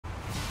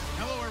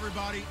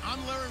everybody.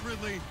 I'm Larry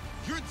Ridley.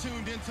 You're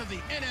tuned into the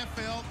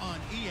NFL on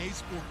EA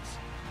Sports.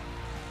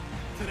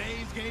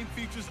 Today's game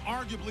features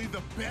arguably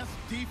the best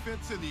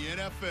defense in the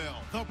NFL.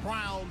 The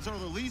Browns are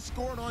the least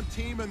scored-on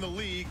team in the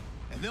league,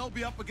 and they'll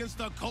be up against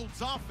a Colts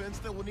offense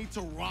that will need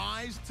to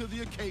rise to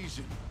the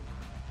occasion.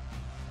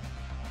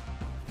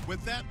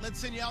 With that, let's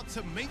send you out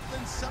to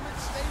Maitland Summit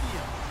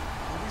Stadium,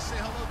 where we say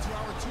hello to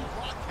our two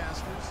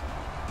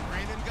broadcasters,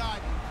 Brandon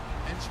Guyton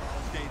and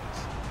Charles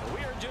Davis.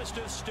 We are just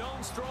a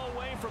stone's throw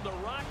away from the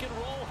Rock and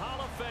Roll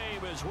Hall of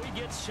Fame as we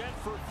get set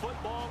for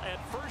football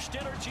at First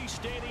Energy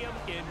Stadium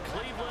in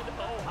Cleveland,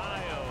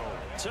 Ohio.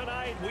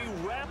 Tonight, we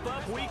wrap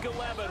up Week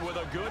 11 with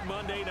a good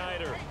Monday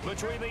nighter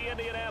between the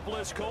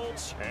Indianapolis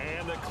Colts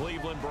and the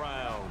Cleveland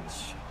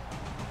Browns.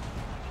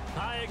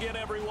 Hi again,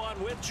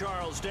 everyone, with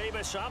Charles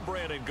Davis. I'm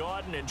Brandon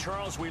Guyton, and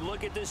Charles, we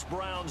look at this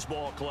Browns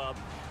ball club.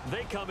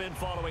 They come in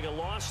following a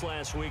loss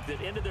last week that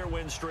ended their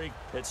win streak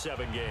at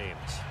 7 games.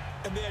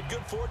 And they had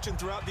good fortune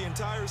throughout the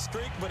entire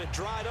streak, but it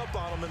dried up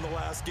on them in the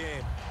last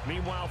game.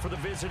 Meanwhile, for the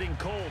visiting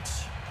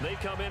Colts, they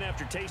come in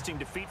after tasting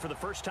defeat for the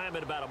first time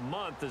in about a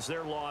month as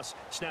their loss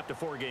snapped a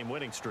 4-game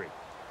winning streak.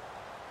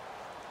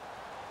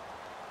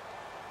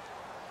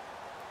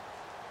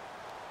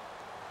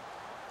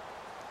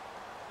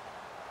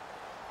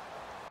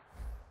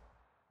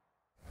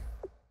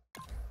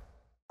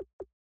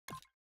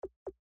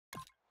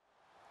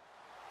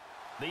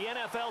 The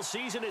NFL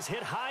season has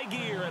hit high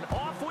gear, and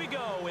off we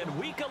go in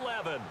Week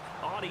 11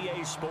 on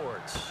EA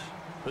Sports.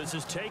 This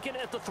is taken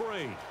at the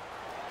 3.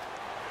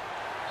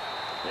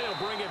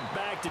 They'll bring it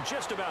back to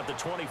just about the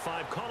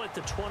 25, call it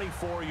the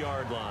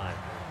 24-yard line.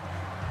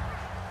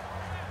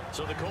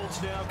 So the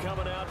Colts now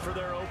coming out for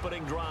their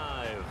opening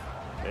drive.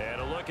 And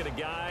a look at a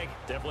guy,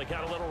 definitely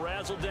got a little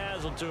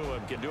razzle-dazzle to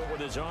him. Can do it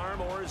with his arm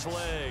or his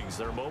legs.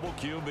 Their mobile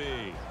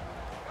QB.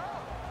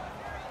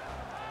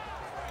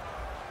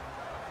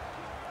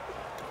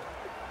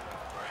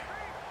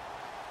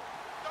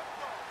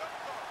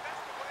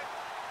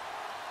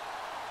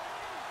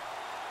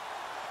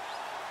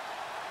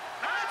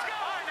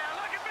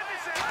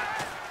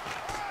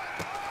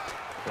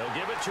 They'll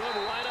give it to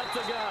him right up the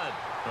gut.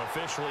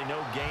 Officially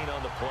no gain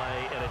on the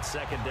play, and it's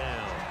 2nd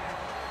down.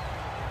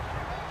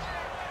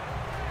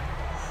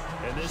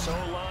 And this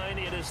O-line,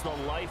 it is the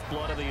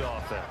lifeblood of the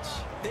offense.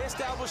 They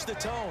established the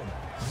tone.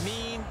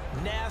 Mean,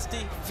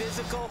 nasty,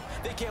 physical.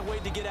 They can't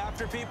wait to get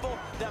after people.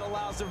 That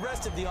allows the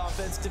rest of the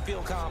offense to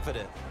feel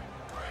confident.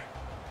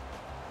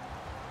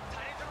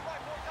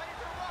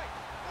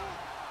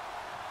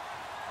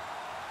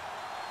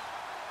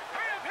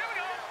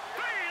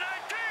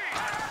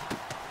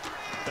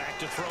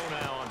 To throw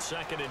now on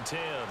 2nd and 10.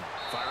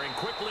 Firing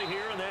quickly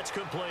here, and that's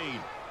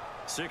complete.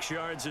 6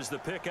 yards is the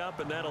pickup,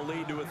 and that'll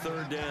lead to a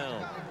 3rd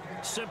down.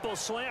 Simple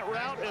slant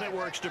route, and it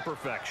works to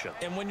perfection.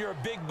 And when you're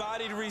a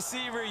big-bodied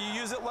receiver, you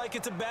use it like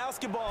it's a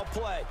basketball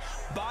play.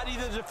 Body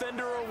the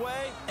defender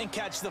away and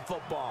catch the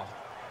football.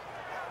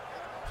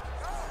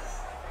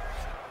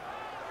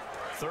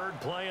 3rd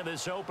play of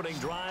this opening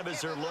drive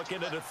as they're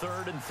looking at a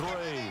 3rd and 3.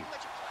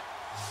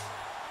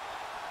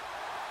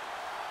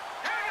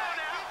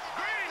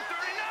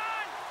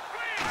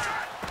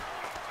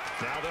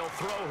 Now they'll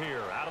throw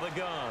here out of the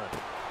gun.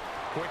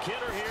 Quick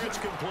hitter here, it's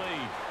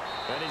complete.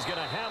 And he's going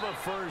to have a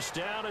 1st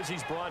down as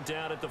he's brought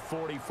down at the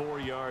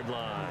 44-yard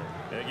line.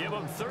 They give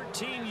him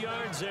 13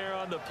 yards there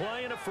on the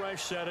play and a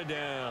fresh set of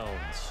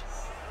downs.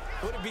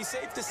 Would it be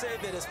safe to say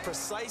that as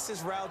precise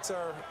as routes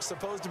are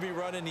supposed to be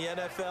run in the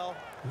NFL,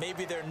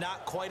 maybe they're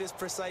not quite as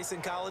precise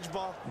in college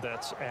ball?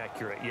 That's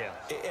accurate, yeah.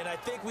 And I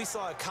think we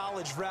saw a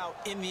college route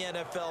in the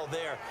NFL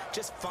there.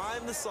 Just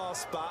find the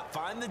soft spot,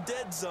 find the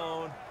dead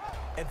zone,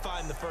 and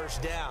find the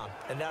 1st down.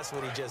 And that's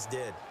what he just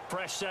did.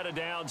 Fresh set of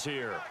downs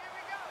here.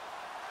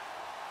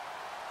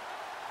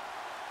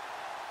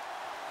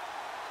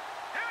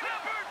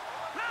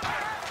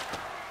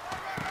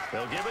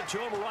 They'll give it to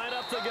him right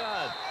up the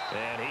gut.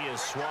 And he is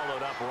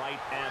swallowed up right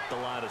at the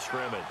line of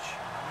scrimmage.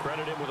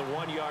 Credit him with a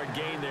 1-yard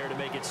gain there to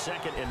make it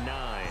 2nd and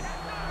 9.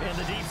 And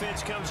the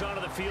defense comes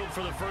onto the field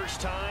for the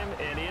first time,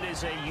 and it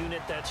is a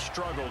unit that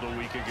struggled a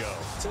week ago.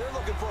 So they're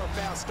looking for a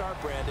fast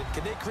start, Brandon.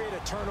 Can they create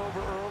a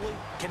turnover early?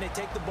 Can they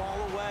take the ball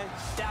away?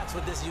 That's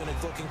what this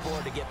unit's looking for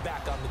to get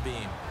back on the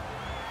beam.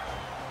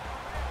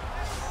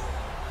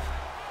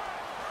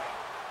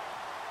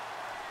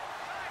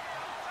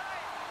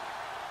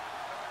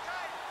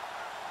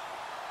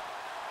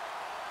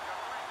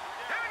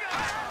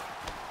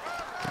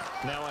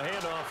 Now a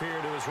handoff here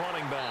to his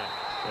running back.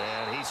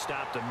 And he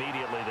stopped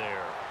immediately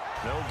there.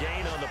 No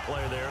gain on the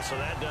play there, so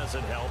that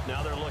doesn't help.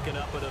 Now they're looking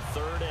up at a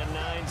 3rd and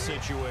 9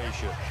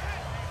 situation.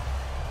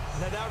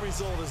 Now that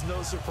result is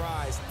no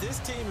surprise. This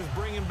team is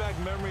bringing back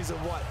memories of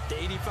what? The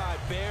 85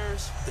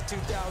 Bears, the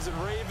 2000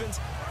 Ravens.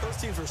 Those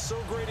teams were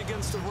so great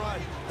against the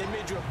run, they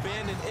made you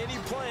abandon any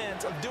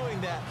plans of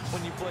doing that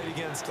when you played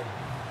against them.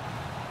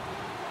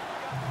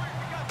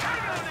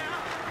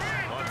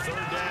 On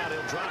 3rd down,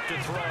 he'll drop to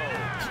throw.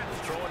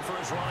 Throwing for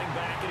his running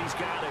back, and he's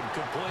got him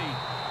complete.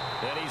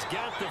 And he's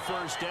got the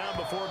 1st down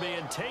before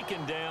being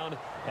taken down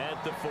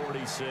at the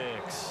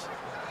 46.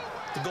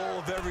 The goal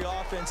of every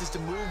offense is to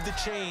move the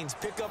chains,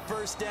 pick up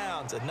first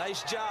downs. A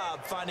nice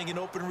job finding an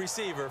open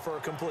receiver for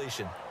a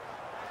completion.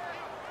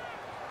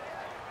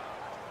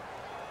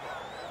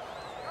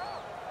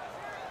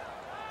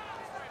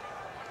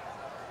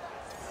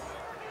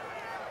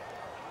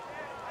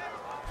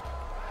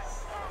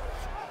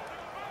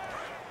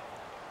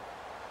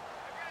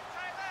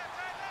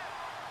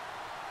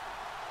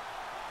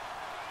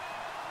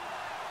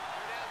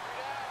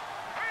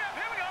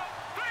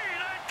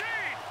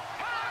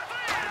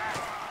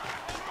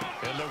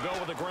 And they'll go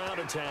with a ground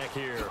attack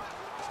here.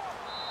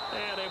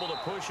 And able to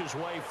push his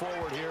way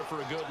forward here for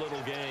a good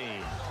little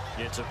gain.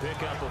 It's a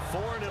pickup of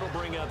 4, and it'll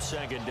bring up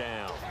second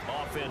down.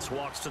 Offense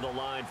walks to the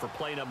line for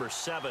play number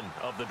 7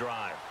 of the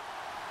drive.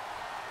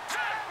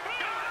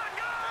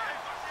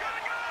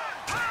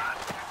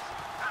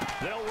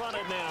 They'll run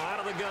it now out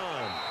of the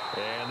gun.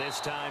 And this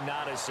time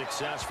not as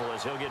successful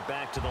as he'll get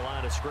back to the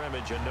line of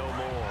scrimmage and no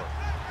more.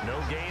 No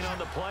gain on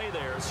the play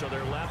there, so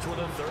they're left with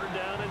a 3rd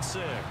down and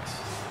 6.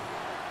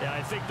 Yeah,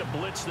 I think the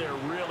blitz there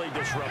really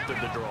disrupted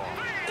the draw.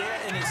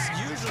 Yeah, and it's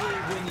usually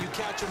when you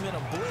catch them in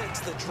a blitz,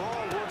 the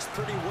draw works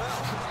pretty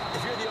well.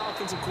 If you're the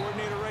offensive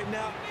coordinator right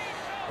now,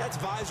 that's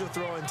visor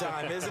throwing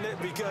time, isn't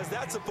it? Because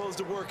that's supposed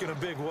to work in a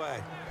big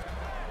way.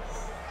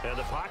 And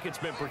the pocket's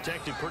been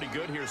protected pretty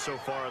good here so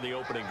far on the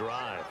opening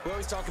drive. We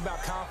always talk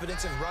about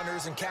confidence in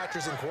runners and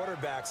catchers and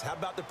quarterbacks. How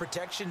about the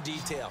protection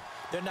detail?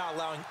 They're not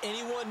allowing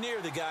anyone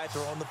near the guy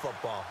throwing the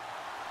football.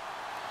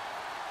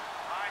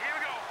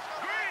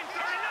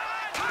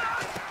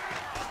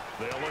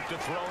 They'll look to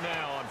throw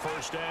now on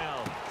 1st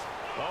down.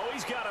 Oh,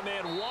 he's got a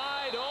man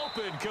wide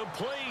open,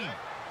 complete.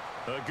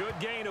 A good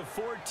gain of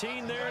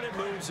 14 there, and it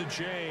moves the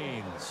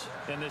chains.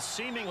 And this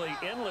seemingly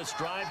endless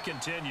drive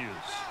continues.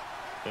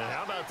 And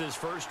how about this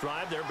first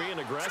drive? They're being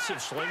aggressive,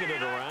 slinging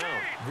it around.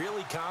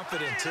 Really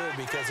confident, too,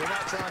 because they're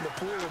not trying to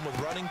fool them with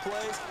running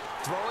plays,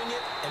 throwing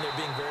it, and they're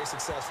being very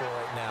successful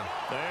right now.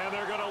 And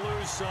they're going to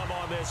lose some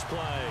on this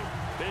play.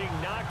 Being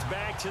knocked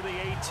back to the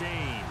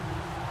 18.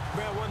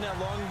 Man, wasn't that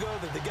long ago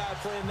that the guy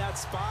playing that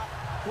spot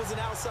was an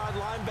outside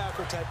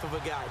linebacker type of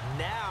a guy.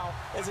 Now,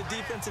 as a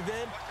defensive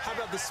end, how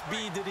about the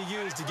speed that he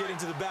used to get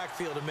into the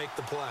backfield and make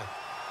the play?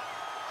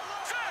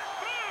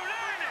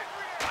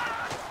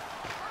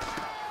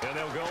 And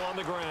they'll go on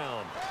the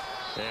ground.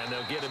 And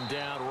they'll get him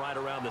down right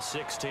around the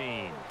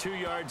 16. 2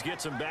 yards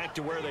gets them back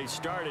to where they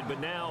started,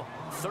 but now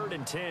 3rd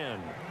and 10.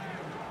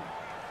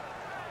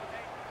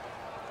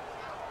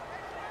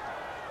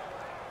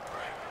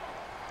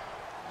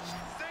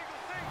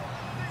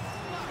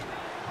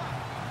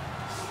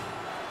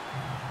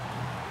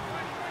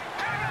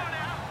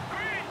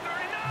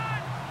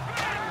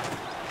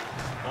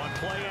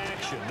 Play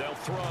action, they'll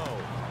throw.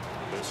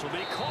 This will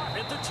be caught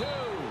at the 2.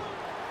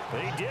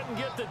 He didn't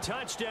get the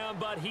touchdown,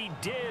 but he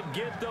did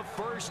get the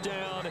 1st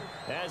down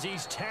as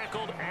he's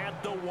tackled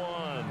at the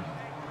 1.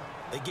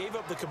 They gave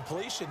up the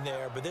completion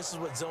there, but this is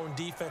what zone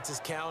defenses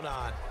count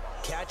on.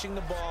 Catching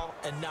the ball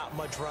and not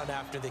much run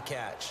after the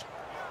catch.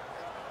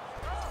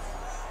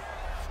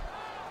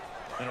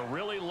 And a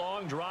really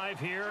long drive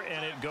here,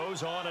 and it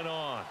goes on and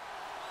on.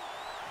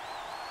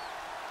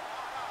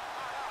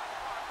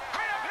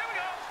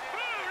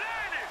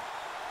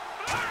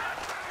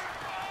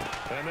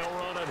 And they'll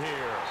run it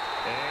here.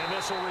 And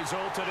this will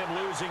result in him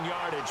losing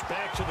yardage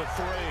back to the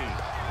 3.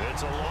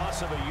 It's a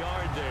loss of a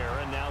yard there,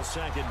 and now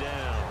 2nd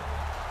down.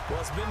 Well,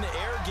 it's been the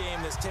air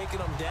game that's taken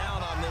them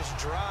down on this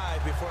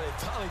drive before they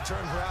finally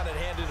turned around and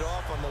handed it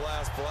off on the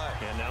last play.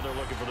 And now they're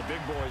looking for the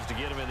big boys to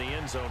get him in the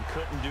end zone.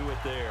 Couldn't do it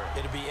there.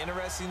 It'll be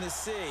interesting to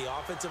see.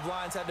 Offensive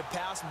lines had to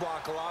pass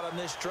block a lot on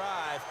this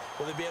drive.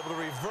 Will they be able to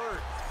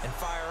revert and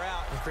fire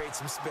out and create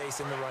some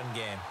space in the run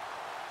game?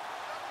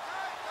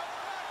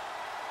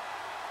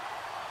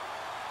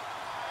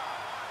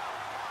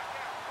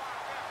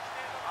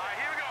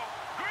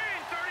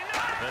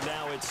 And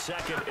now it's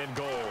 2nd and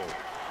goal.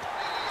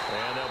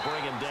 And they'll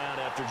bring him down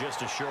after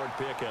just a short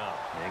pickup.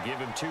 And give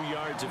him 2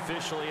 yards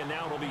officially, and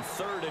now it'll be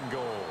 3rd and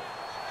goal.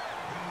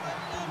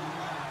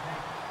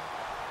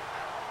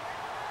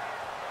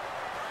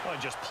 Oh,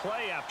 just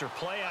play after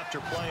play after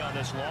play on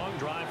this long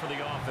drive for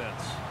the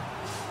offense.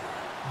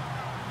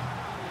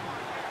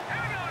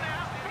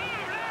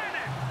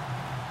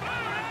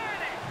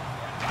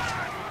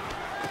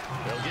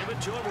 They'll give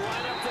it to him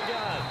right up the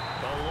gut.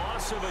 A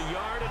loss of a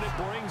yard, and it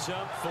brings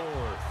up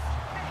 4th.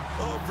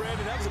 Oh,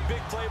 Brandon, that was a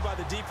big play by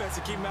the defense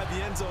to keep him at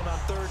the end zone on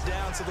 3rd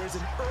down. So there's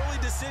an early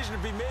decision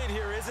to be made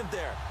here, isn't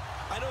there?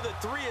 I know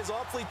that 3 is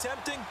awfully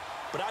tempting,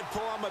 but I'd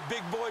pull on my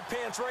big boy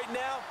pants right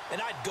now,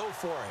 and I'd go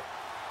for it.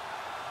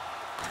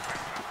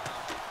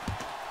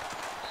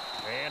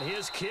 And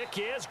his kick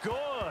is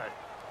good.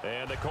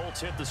 And the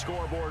Colts hit the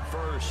scoreboard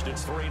first.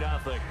 It's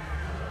 3-0.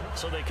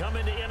 So they come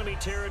into enemy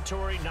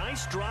territory.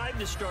 Nice drive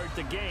to start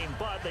the game,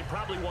 but they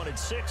probably wanted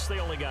 6. They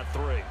only got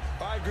 3.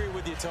 I agree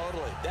with you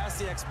totally. That's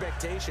the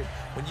expectation.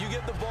 When you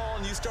get the ball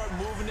and you start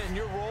moving it and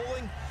you're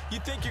rolling, you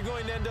think you're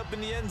going to end up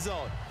in the end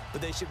zone.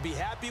 But they should be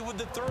happy with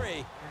the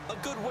 3. A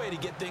good way to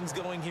get things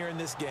going here in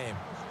this game.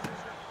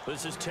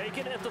 This is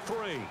taken at the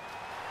 3.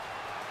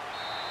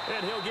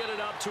 And he'll get it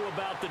up to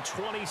about the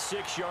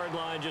 26-yard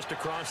line, just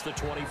across the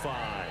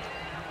 25.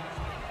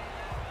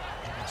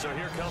 So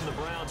here come the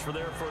Browns for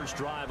their first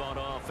drive on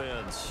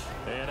offense.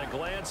 And a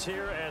glance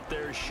here at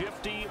their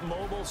shifty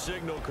mobile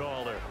signal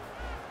caller.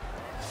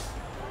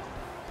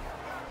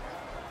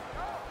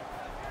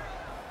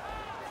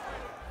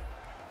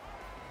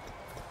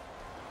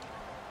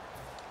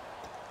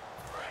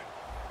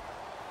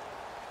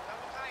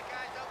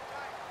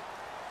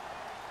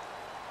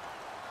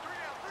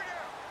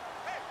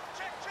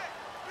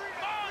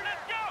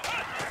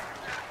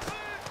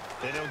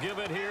 And he'll give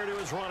it here to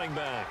his running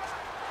back.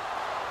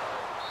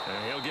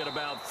 And he'll get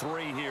about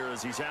 3 here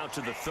as he's out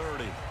to the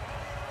 30.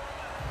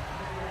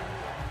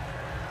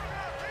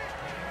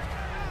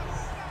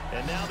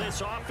 And now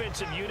this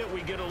offensive unit,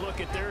 we get a look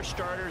at their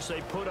starters.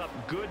 They put up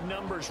good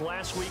numbers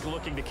last week,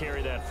 looking to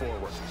carry that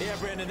forward. Yeah,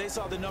 Brandon, they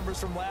saw the numbers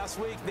from last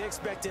week. They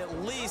expect to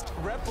at least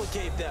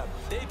replicate them.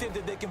 They think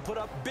that they can put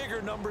up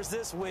bigger numbers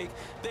this week.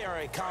 They are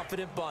a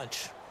confident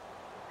bunch.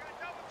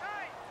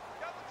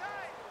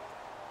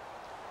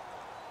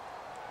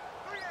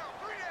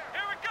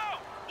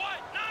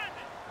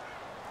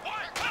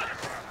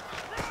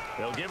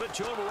 They'll give it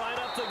to him right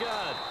up the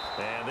gut.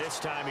 And this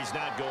time he's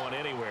not going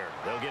anywhere.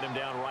 They'll get him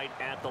down right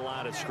at the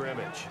line of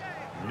scrimmage.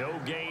 No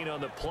gain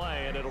on the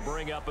play, and it'll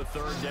bring up a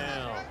 3rd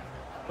down.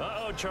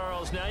 Uh-oh,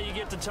 Charles, now you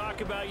get to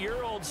talk about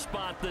your old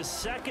spot, the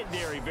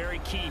secondary. Very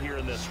key here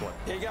in this one.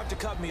 Yeah, you have to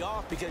cut me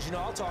off because, you know,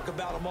 I'll talk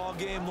about them all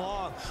game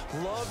long.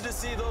 Love to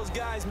see those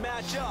guys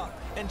match up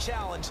and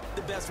challenge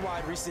the best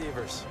wide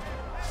receivers.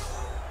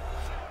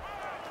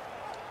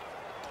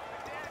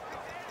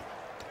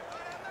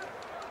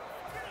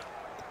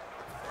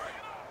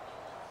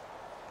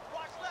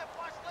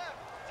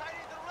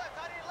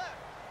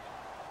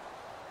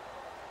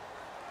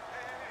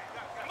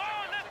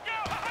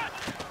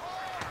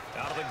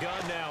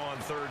 Gun now on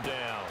 3rd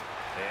down.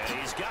 And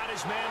he's got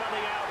his man on the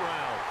out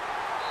route.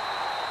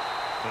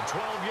 And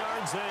 12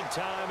 yards that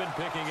time and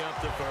picking up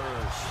the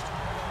first.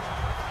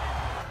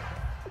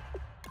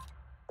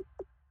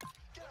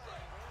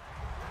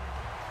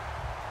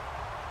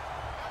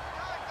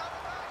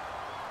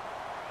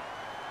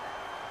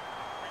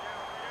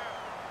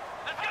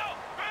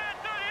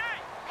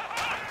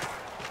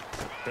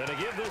 Gonna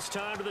give this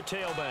time to the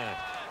tailback.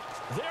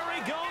 There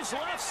he goes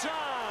left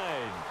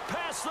side.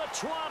 Past the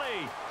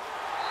 20.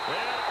 And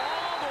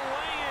all the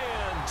way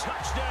in.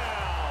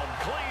 Touchdown,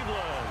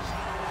 Cleveland.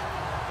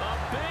 A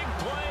big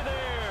play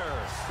there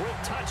with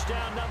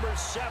touchdown number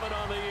 7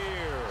 on the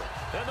year.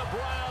 And the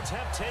Browns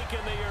have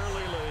taken the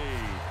early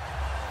lead.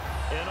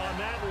 And on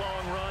that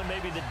long run,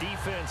 maybe the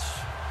defense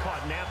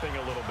caught napping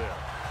a little bit.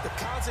 The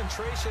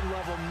concentration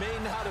level may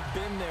not have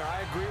been there.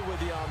 I agree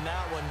with you on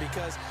that one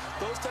because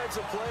those types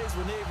of plays,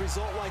 when they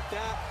result like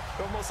that,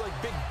 they're almost like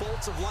big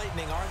bolts of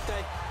lightning, aren't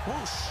they?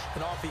 Whoosh,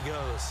 and off he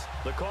goes.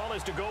 The call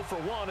is to go for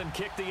 1 and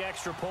kick the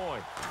extra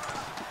point.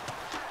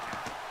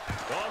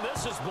 Oh, and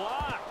this is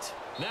blocked.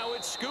 Now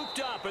it's scooped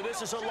up, and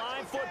this is a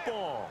live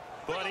football.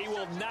 But he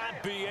will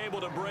not be able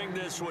to bring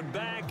this one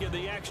back, and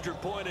the extra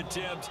point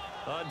attempt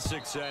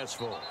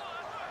unsuccessful.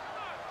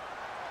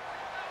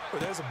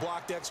 Well, there's a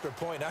blocked extra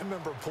point. I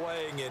remember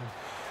playing, and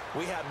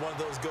we had one of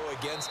those go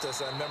against us.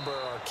 I remember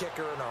our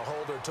kicker and our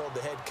holder told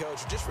the head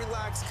coach, just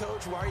relax,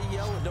 coach. Why are you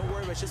yelling? Don't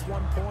worry, it's just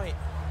 1 point.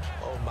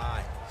 Oh,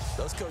 my.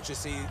 Those coaches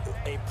see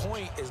a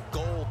point is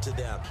gold to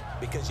them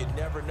because you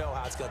never know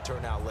how it's going to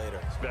turn out later.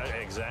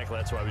 Exactly.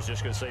 That's why I was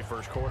just going to say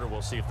first quarter.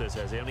 We'll see if this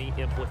has any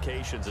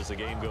implications as the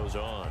game goes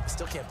on. I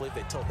still can't believe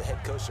they told the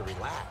head coach to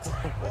relax.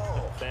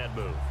 Whoa. Bad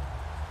move.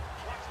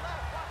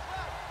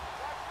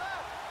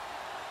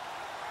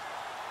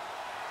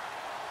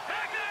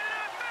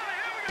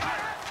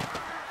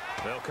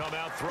 They'll come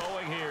out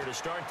throwing here to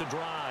start the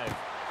drive.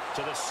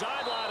 To the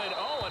sideline, and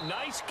oh, a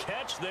nice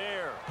catch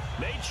there.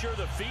 Made sure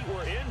the feet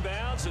were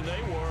inbounds, and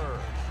they were.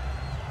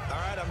 All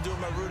right, I'm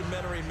doing my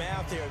rudimentary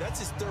math here. That's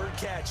his 3rd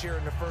catch here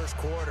in the first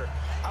quarter.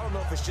 I don't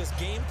know if it's just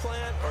game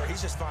plan or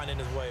he's just finding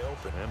his way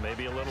open. And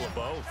maybe a little of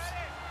both.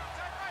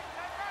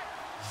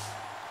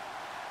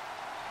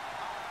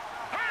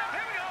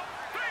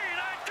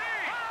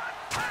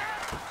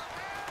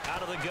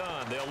 Out of the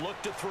gun, they'll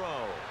look to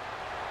throw.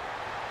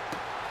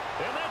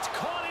 And that's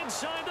caught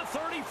inside the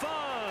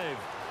 35.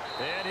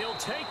 And he'll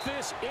take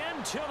this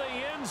into the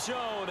end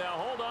zone. Now,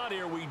 hold on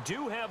here. We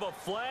do have a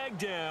flag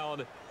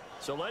down.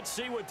 So let's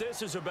see what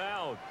this is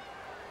about.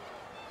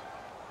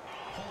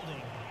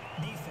 Holding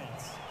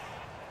defense.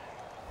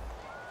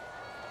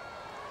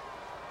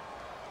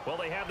 Well,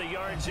 they have the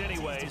yards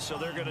anyway, so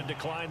they're going to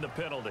decline the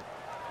penalty.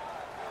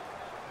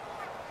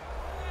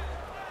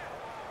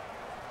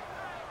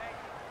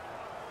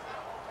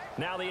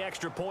 Now the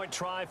extra point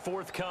try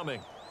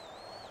forthcoming.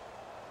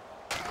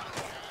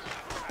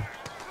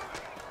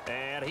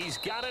 And he's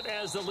got it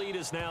as the lead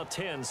is now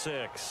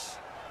 10-6.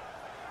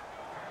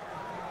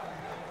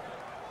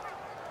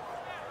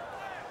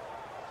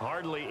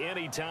 Hardly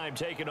any time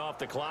taken off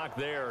the clock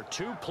there.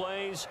 2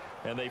 plays,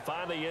 and they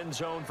find the end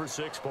zone for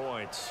 6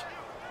 points.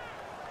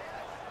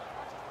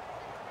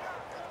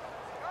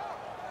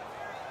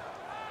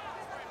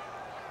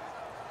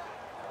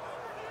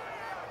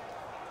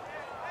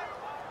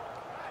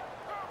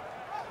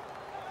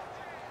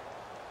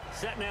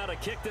 Set now to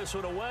kick this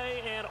one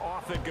away, and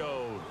off it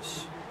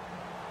goes.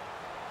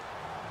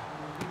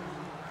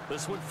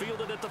 This one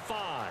fielded at the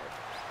 5.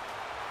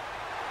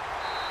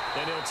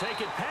 And he'll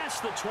take it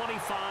past the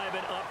 25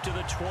 and up to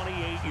the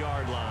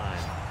 28-yard line.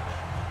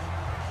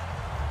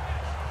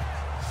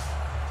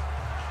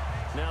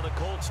 Now the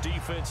Colts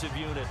defensive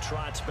unit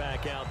trots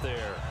back out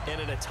there. And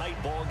in a tight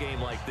ball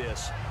game like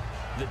this,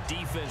 the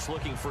defense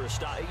looking for a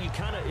stop. You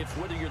kind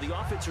of, whether you're the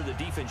offense or the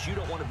defense, you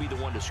don't want to be the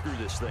one to screw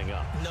this thing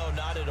up. No,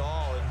 not at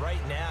all. And right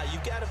now,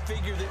 you've got to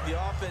figure that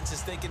the offense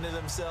is thinking to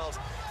themselves,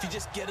 if you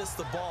just get us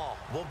the ball,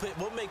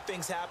 we'll make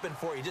things happen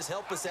for you. Just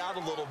help us out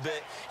a little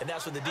bit. And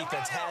that's what the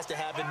defense has to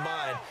have in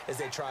mind as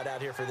they trot out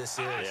here for this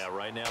series. Yeah,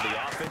 right now,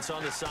 the offense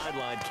on the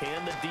sideline.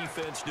 Can the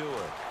defense do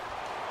it?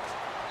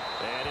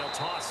 And he'll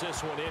toss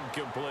this one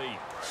incomplete.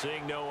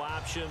 Seeing no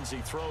options, he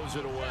throws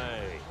it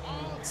away.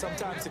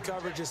 Sometimes the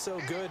coverage is so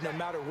good, no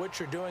matter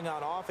what you're doing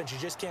on offense, you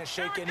just can't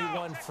shake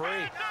anyone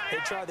free. They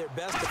try their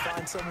best to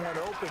find someone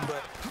open,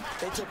 but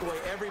they took away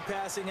every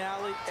passing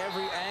alley,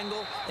 every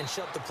angle, and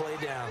shut the play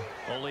down.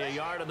 Only a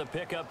yard on the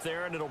pickup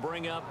there, and it'll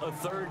bring up a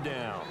 3rd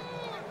down.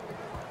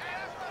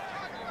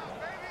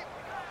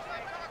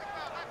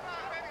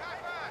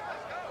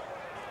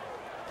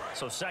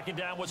 So 2nd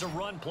down was a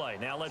run play.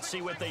 Now let's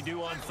see what they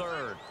do on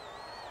 3rd.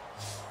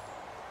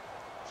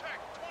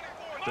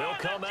 They'll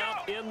come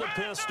out in the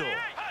pistol.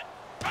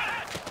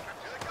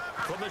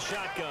 From the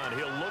shotgun,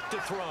 he'll look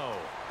to throw.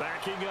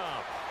 Backing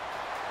up.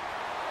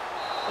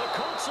 The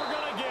Colts are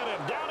going to get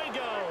him. Down he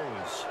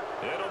goes.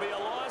 It'll be a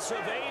loss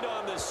of 8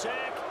 on the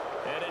sack,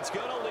 and it's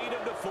going to lead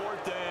him to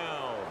 4th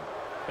down.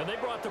 And they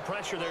brought the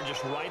pressure there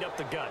just right up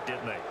the gut,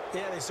 didn't they?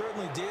 Yeah, they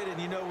certainly did. And,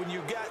 you know, when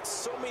you've got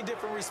so many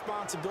different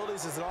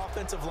responsibilities as an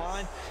offensive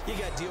line, you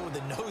got to deal with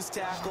the nose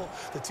tackle,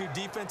 the 2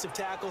 defensive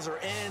tackles or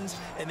ends,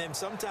 and then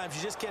sometimes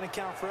you just can't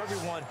account for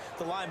everyone.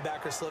 The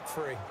linebacker slipped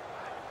free.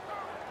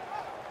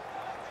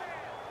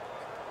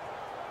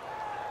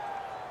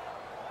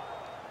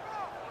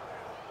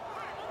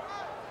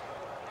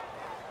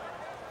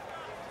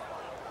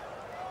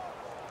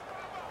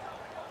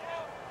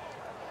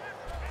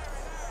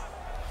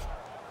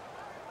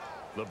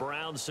 The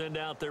Browns send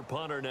out their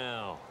punter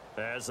now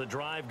as the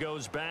drive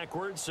goes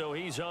backwards, so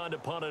he's on to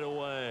punt it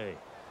away.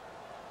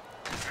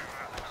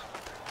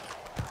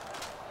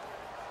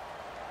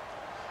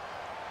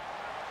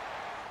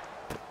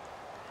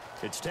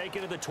 It's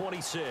taken to the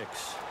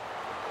 26.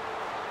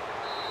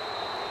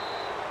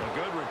 A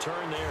good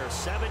return there,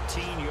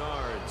 17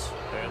 yards.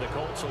 And the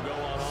Colts will go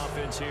on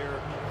offense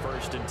here,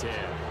 1st and 10.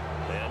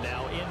 And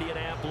now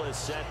Indianapolis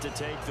set to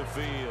take the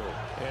field.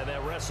 And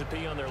that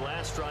recipe on their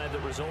last drive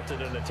that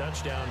resulted in a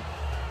touchdown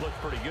looked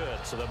pretty good,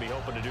 so they'll be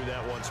hoping to do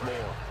that once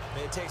more.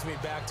 It takes me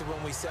back to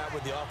when we sat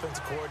with the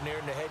offensive coordinator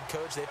and the head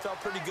coach. They felt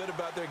pretty good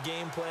about their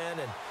game plan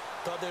and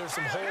thought there were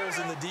some holes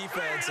in the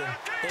defense, and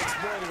they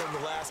exploited them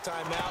the last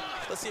time out.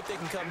 Let's see if they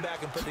can come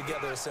back and put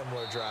together a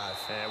similar drive.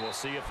 And we'll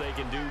see if they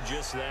can do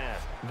just that.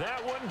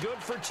 That one good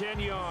for 10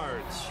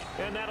 yards.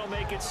 And that'll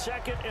make it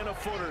 2nd and a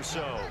foot or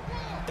so.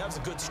 That was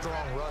a good,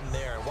 strong run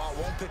there. While it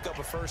won't pick up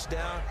a 1st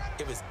down,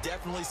 it was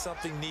definitely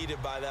something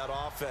needed by that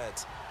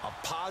offense. A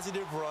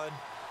positive run.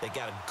 They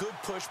got a good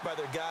push by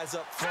their guys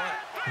up front.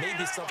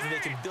 Maybe something they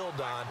can build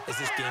on as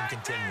this game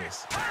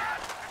continues.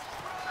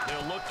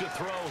 They'll look to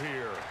throw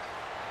here.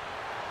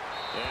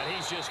 And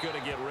he's just going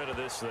to get rid of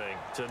this thing.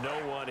 To no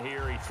one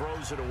here. He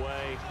throws it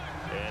away.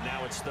 And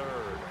now it's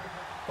 3rd.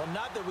 Well,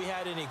 not that we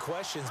had any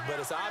questions, but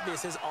it's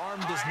obvious his arm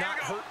does not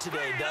hurt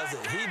today, does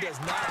it? He does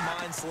not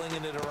mind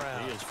slinging it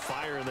around. He is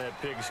firing that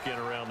pigskin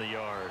around the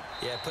yard.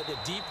 Yeah, putting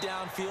it deep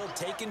downfield,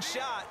 taking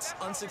shots.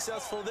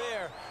 Unsuccessful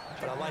there,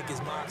 but I like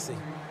his moxie.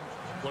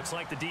 Looks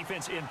like the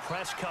defense in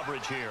press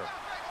coverage here.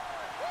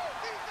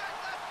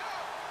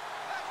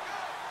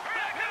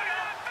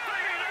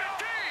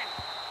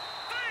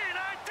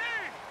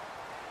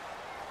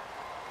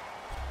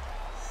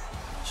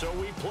 So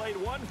we played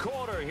 1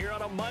 quarter here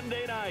on a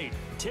Monday night.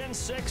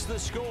 10-6 the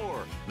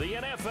score. The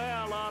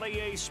NFL on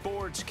EA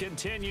Sports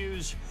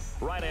continues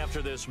right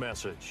after this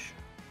message.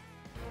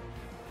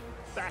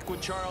 Back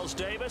with Charles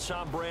Davis,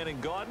 I'm Brandon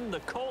Gaudin. The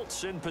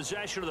Colts in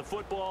possession of the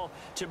football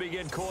to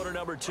begin quarter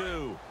number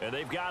 2. And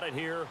they've got it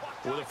here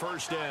with a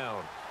 1st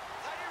down.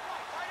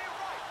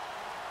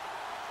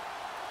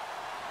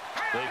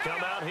 They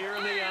come out here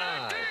in the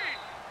eye.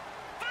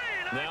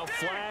 Now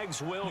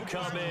flags will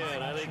come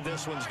in. I think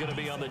this one's going to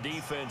be on the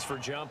defense for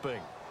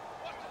jumping.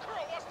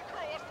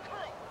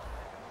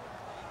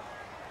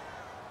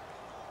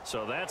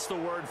 So that's the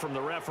word from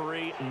the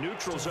referee.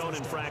 Neutral zone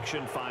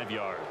infraction, 5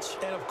 yards.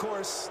 And, of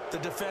course, the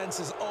defense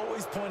is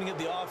always pointing at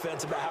the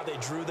offense about how they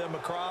drew them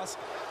across.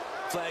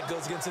 Flag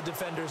goes against the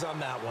defenders on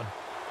that one.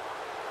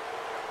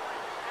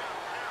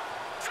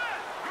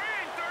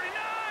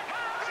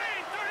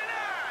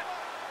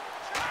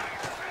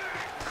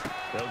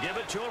 They'll give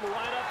it to him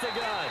right up the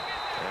gut.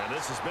 And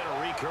this has been a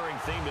recurring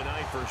theme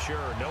tonight for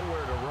sure.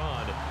 Nowhere to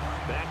run.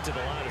 Back to the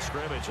line of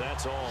scrimmage,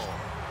 that's all.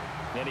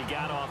 And he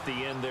got off the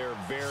end there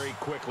very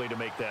quickly to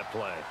make that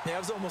play. Yeah, it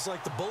was almost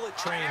like the bullet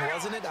train,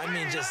 wasn't it? I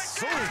mean, just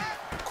zoom,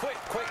 quick,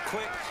 quick,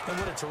 quick. And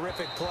what a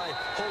terrific play,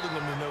 holding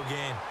them to no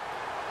gain.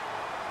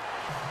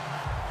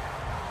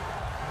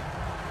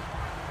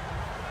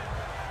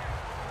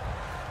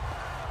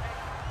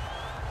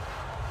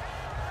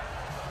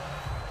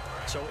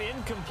 So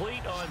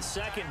incomplete on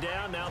second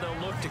down. Now they'll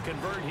look to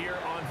convert here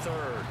on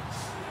third.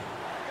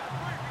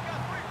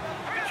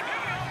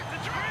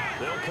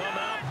 They'll come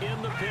out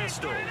in the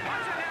pistol.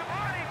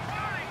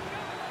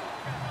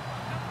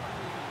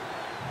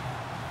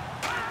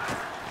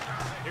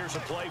 Here's a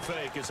play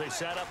fake as they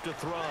set up to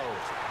throw.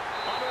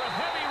 Under a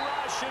heavy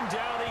rush, and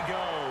down he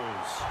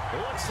goes.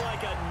 Looks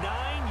like a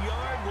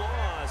 9-yard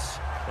loss,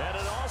 and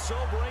it also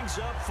brings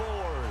up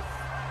fourth.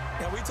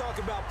 Now, we talk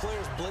about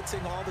players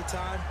blitzing all the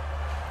time.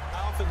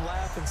 I often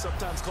laugh and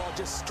sometimes call it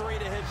just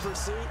straight-ahead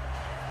pursuit.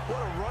 What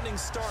a running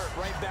start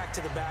right back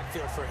to the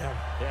backfield for him.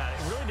 Yeah,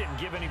 it really didn't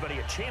give anybody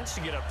a chance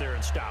to get up there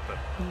and stop him.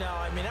 No,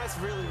 I mean, that's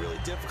really, really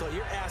difficult.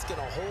 You're asking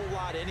a whole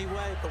lot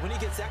anyway, but when he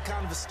gets that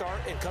kind of a start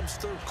and comes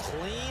through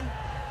clean,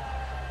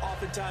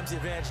 oftentimes the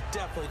advantage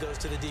definitely goes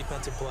to the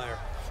defensive player.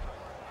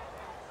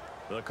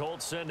 The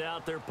Colts send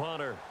out their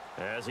punter,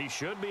 as he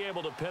should be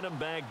able to pin him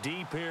back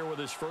deep here with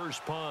his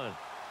first punt.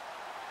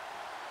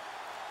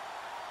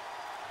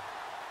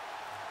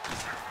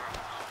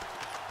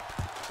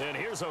 And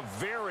here's a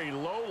very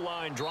low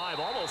line drive,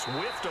 almost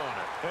whiffed on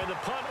it. And the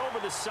punt over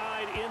the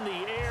side in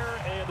the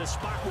air, and the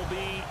spot will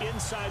be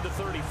inside the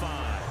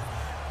 35.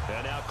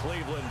 And now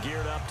Cleveland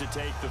geared up to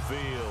take the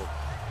field.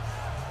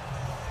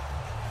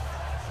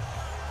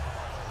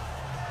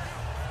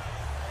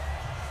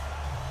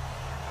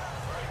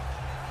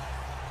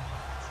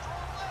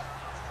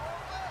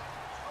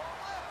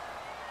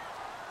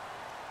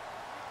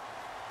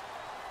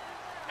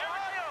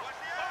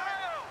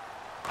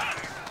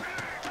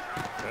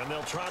 And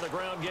they'll try the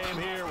ground game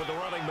here with the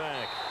running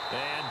back.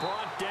 And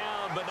brought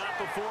down, but not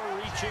before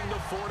reaching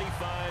the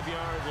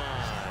 45-yard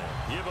line.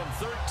 Give them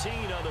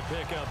 13 on the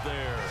pickup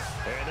there.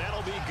 And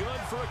that'll be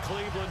good for a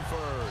Cleveland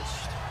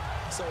first.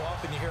 So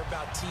often you hear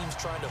about teams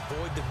trying to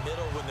avoid the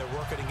middle when they're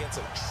working against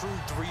a true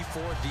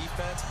 3-4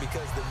 defense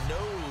because the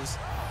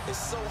nose is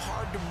so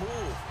hard to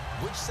move.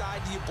 Which side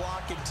do you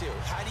block him to?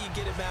 How do you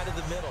get him out of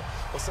the middle?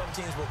 Well, some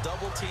teams will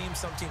double team.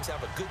 Some teams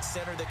have a good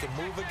center that can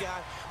move a guy.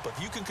 But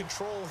if you can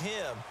control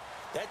him,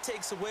 that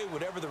takes away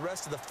whatever the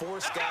rest of the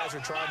force guys are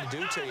trying to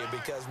do to you,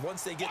 because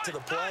once they get to the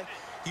play,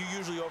 you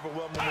usually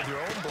overwhelm them with your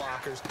own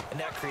blockers, and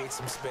that creates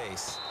some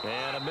space.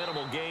 And a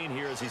minimal gain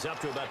here as he's up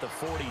to about the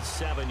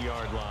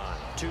 47-yard line.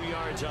 2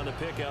 yards on the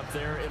pickup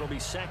there. It'll be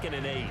 2nd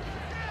and 8.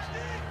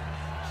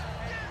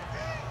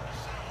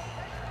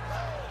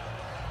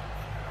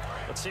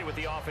 Let's see what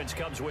the offense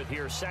comes with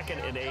here.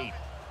 2nd and 8.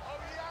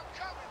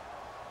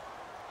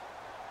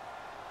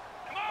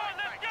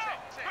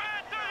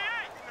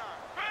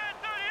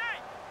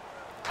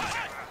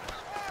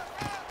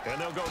 And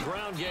they'll go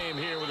ground game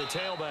here with a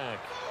tailback.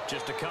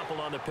 Just a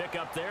couple on the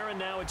pickup there, and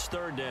now it's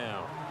 3rd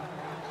down.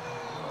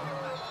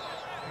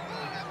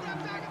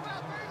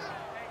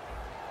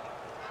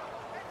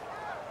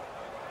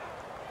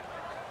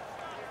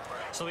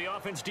 So the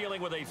offense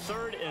dealing with a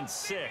 3rd and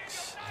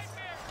 6.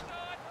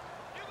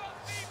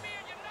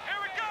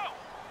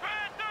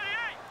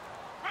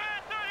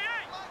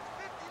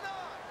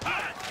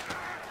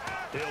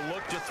 He'll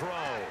look to throw.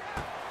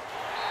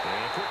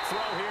 And a quick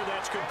throw here,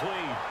 that's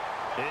complete.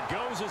 It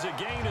goes as a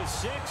gain of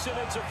 6, and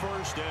it's a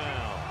 1st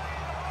down.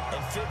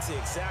 And fits the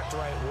exact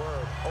right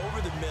word.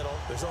 Over the middle,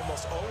 there's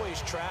almost always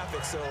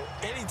traffic, so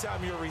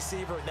anytime you're a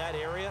receiver in that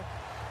area,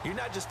 you're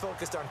not just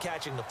focused on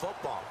catching the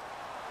football.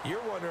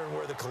 You're wondering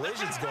where the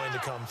collision's going to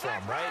come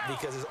from, right?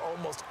 Because there's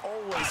almost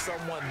always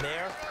someone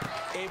there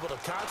able to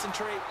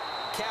concentrate,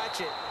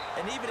 catch it,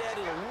 and even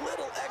added a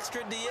little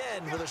extra at the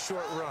end with a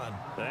short run.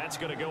 That's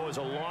going to go as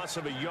a loss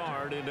of a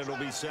yard, and it'll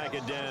be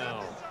 2nd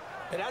down.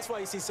 And that's why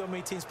you see so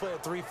many teams play a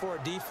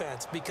 3-4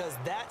 defense, because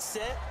that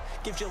set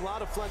gives you a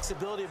lot of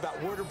flexibility about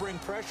where to bring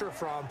pressure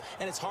from,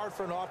 and it's hard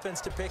for an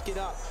offense to pick it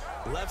up.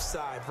 Left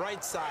side,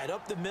 right side,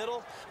 up the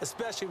middle,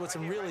 especially with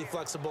some really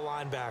flexible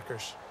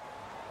linebackers.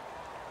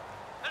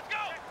 Let's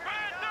go!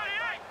 Brand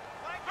 38!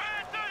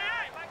 Brand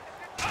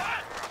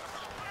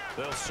 38!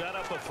 They'll set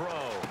up a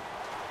throw.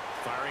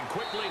 Firing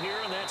quickly here,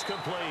 and that's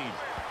complete.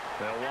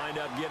 They'll wind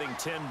up getting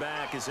 10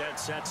 back as that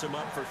sets them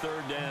up for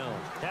 3rd down.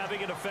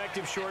 Having an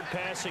effective short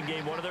passing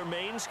game, one of their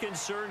main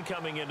concern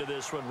coming into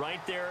this one,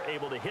 right there,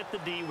 able to hit the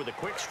D with a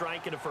quick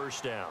strike and a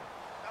 1st down.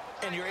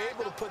 And you're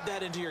able to put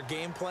that into your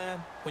game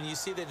plan when you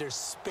see that there's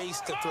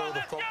space to throw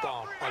the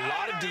football. A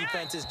lot of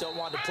defenses don't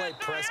want to play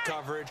press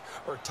coverage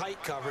or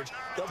tight coverage.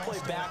 They'll play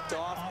backed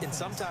off, and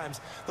sometimes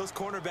those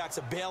cornerbacks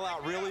will bail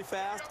out really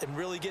fast and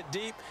really get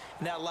deep,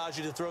 and that allows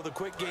you to throw the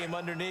quick game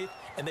underneath,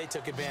 and they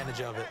took advantage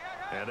of it.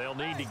 And they'll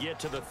need to get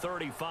to the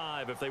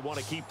 35 if they want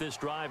to keep this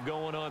drive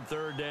going on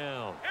 3rd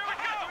down.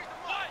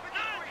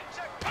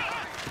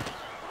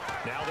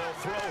 Now they'll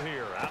throw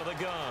here out of the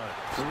gun.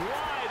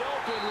 Wide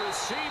open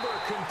receiver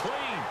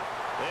complete.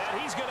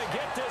 And he's going to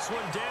get this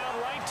one down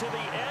right to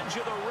the edge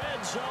of the red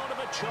zone of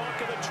the chalk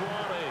of the 20.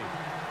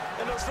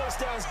 And those first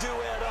downs do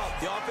add up.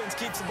 The offense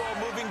keeps the ball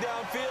moving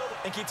downfield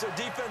and keeps their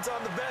defense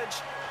on the bench,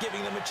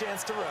 giving them a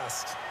chance to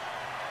rest.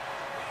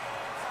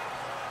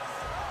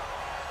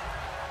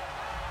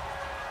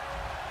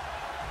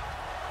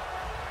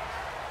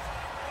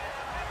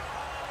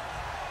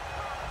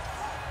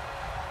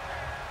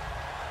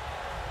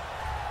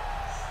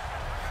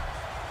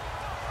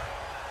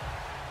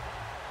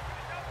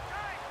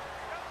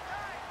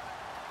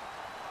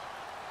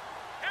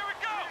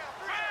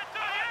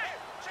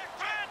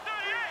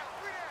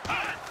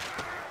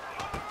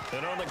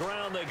 And on the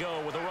ground they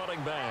go with a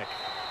running back.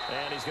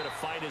 And he's going to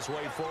fight his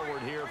way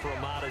forward here for a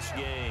modest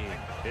gain.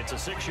 It's a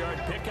 6-yard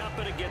pickup,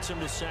 and it gets him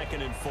to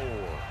 2nd and 4.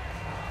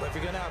 But if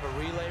you're going to have a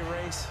relay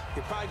race,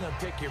 you're probably going to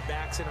pick your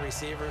backs and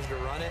receivers to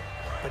run it.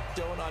 But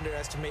don't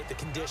underestimate the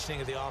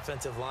conditioning of the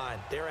offensive line.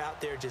 They're out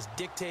there just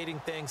dictating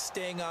things,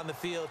 staying on the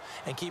field,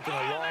 and keeping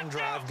a long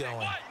drive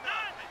going.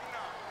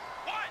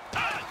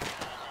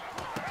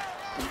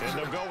 And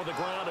they'll go with the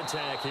ground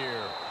attack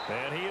here.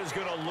 And he is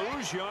going to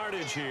lose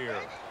yardage here.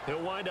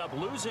 He'll wind up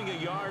losing a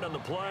yard on the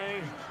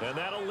play, and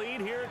that'll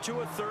lead here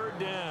to a 3rd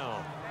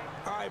down.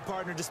 All right,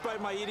 partner,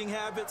 despite my eating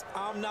habits,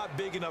 I'm not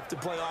big enough to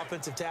play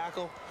offensive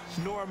tackle,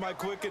 nor am I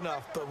quick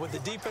enough. But with the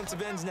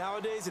defensive ends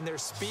nowadays and their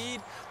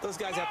speed, those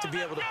guys have to be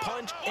able to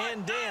punch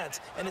and dance,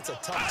 and it's a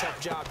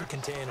tough job to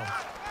contain them.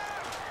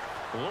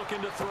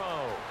 Looking to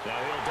throw. Now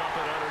he'll dump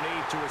it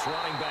underneath to his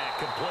running back,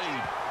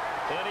 complete.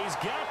 And he's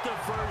got the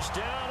first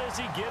down as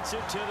he gets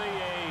it to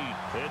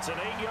the 8. It's an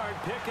 8-yard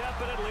pickup,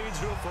 and it leads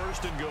to a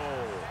 1st and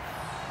goal.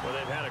 Well,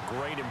 they've had a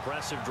great,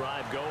 impressive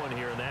drive going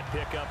here, and that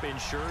pickup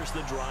ensures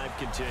the drive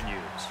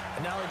continues.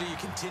 And not only do you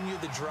continue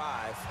the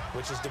drive,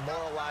 which is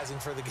demoralizing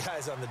for the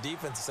guys on the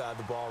defensive side of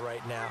the ball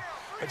right now,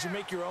 but you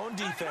make your own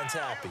defense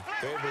happy.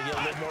 They're able to get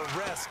a little more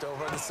rest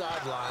over on the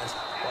sidelines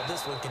while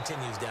this one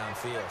continues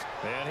downfield.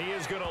 And he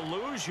is going to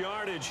lose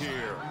yardage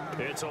here.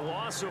 It's a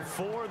loss of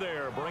 4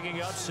 there,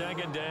 bringing up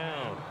 2nd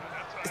down.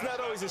 It's not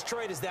always as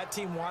straight as that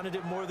team wanted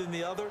it more than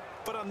the other,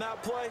 but on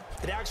that play,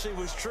 it actually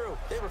was true.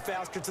 They were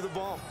faster to the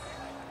ball.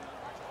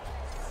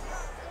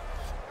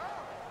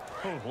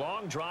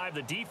 Long drive.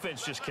 The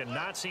defense just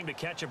cannot seem to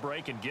catch a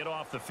break and get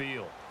off the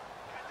field.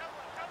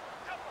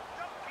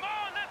 Come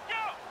on, let's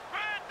go!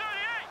 Brad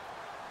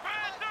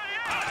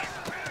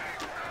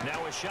 38!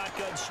 Now a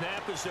shotgun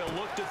snap as they'll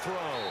look to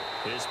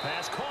throw. His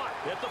pass caught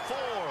at the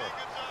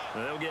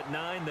 4. They'll get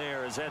 9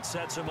 there as that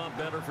sets him up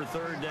better for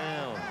 3rd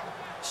down.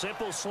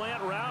 Simple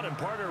slant route, and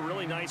part of a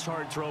really nice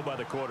hard throw by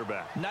the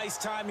quarterback. Nice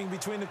timing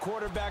between the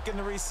quarterback and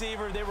the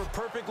receiver. They were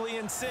perfectly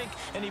in sync,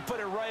 and he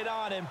put it right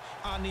on him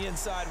on the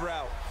inside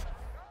route.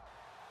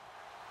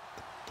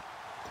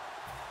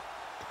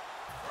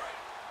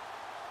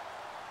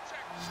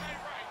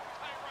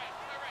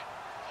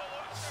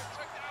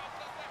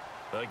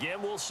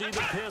 Again, we'll see the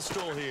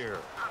pistol here.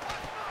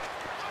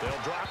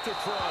 They'll drop the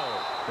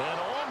throw. And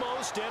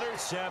almost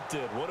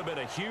intercepted. Would have been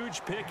a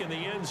huge pick in the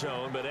end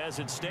zone, but as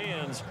it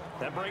stands,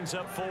 that brings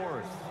up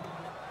 4th.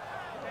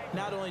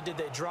 Not only did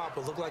they drop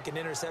what looked like an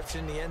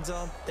interception in the end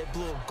zone, they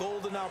blew a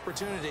golden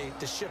opportunity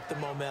to shift the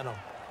momentum.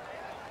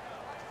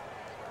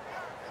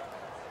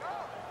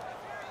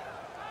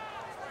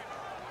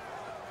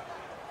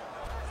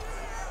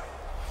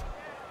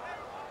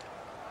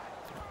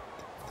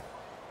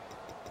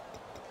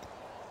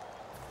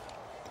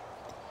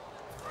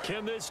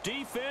 Can this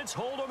defense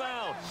hold them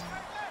out?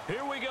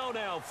 Here we go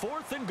now.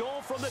 4th and goal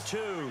from the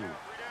 2.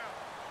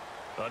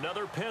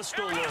 Another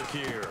pistol look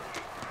here.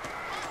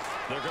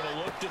 They're going to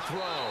look to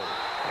throw.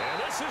 And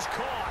this is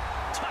caught.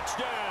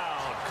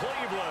 Touchdown,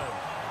 Cleveland.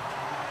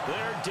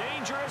 Their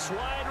dangerous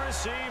wide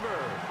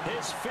receiver.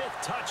 His 5th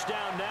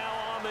touchdown now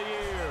on the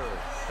year.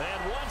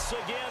 And once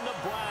again, the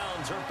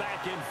Browns are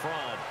back in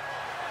front.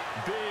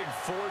 Big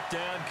 4th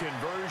down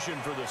conversion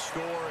for the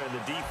score, and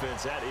the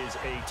defense, that is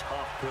a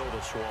tough pill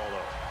to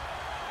swallow.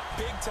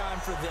 Big time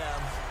for them.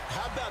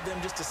 How about them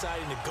just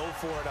deciding to go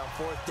for it on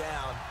 4th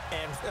down?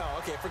 And,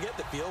 okay, forget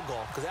the field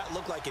goal, because that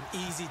looked like an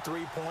easy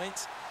 3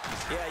 points.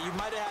 Yeah, you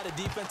might have had a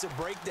defensive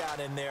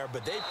breakdown in there,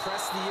 but they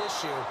pressed the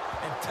issue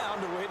and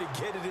found a way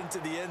to get it into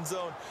the end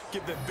zone.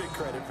 Give them big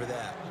credit for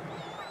that.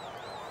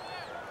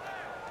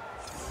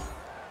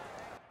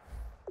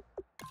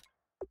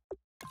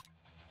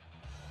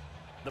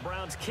 The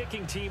Browns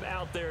kicking team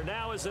out there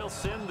now as they'll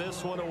send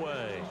this one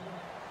away.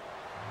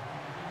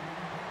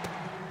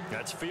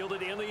 That's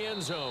fielded in the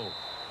end zone.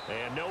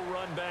 And no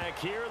run back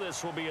here.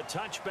 This will be a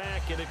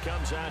touchback, and it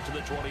comes out to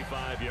the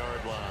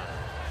 25-yard line.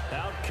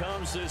 Out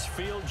comes this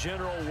field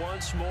general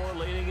once more,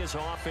 leading his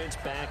offense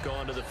back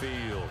onto the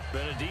field.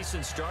 Been a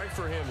decent start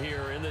for him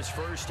here in this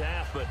first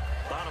half, but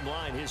bottom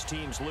line, his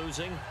team's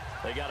losing.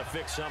 They got to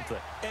fix something.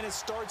 And it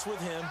starts with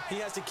him. He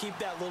has to keep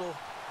that little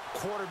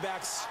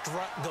quarterback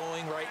strut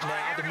going right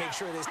now to make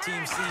sure this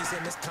team sees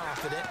him as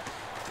confident.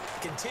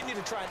 Continue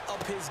to try and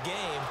up his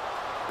game,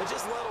 but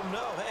just let him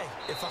know, hey,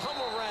 if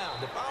I'm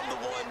around, if I'm the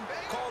one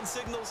calling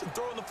signals and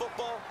throwing the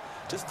football,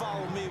 Just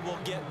follow me, we'll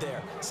get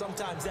there.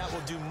 Sometimes that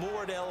will do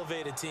more to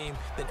elevate a team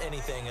than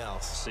anything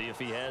else. See if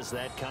he has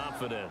that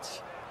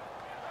confidence.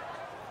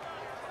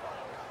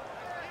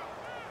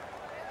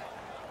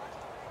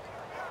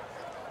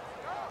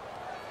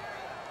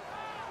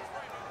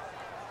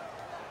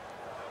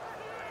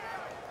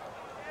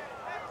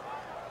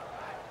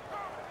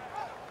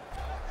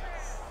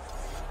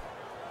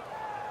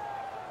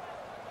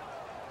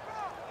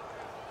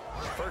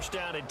 First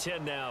down and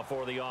 10 now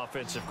for the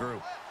offensive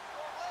group.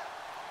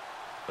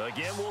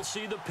 Again, we'll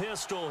see the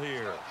pistol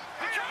here.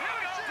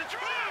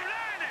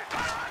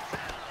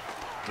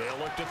 They'll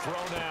look to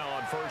throw now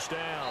on first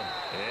down.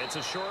 It's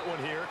a short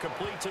one here,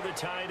 complete to the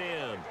tight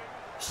end.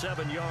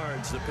 7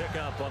 yards, the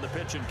pickup on the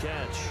pitch and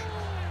catch.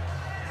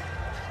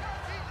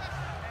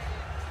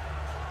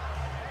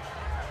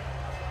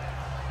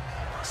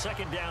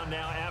 Second down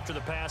now after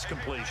the pass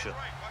completion.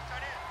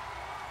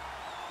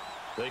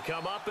 They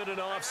come up in an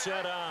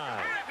offset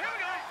eye.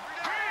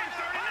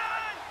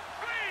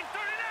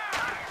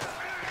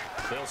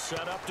 They'll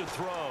set up to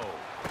throw.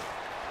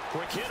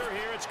 Quick hitter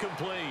here, it's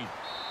complete.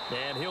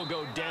 And he'll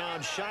go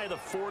down shy of the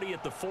 40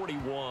 at the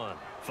 41.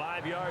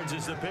 5 yards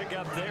is the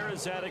pickup there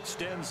as that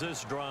extends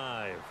this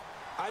drive.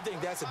 I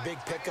think that's a big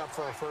pickup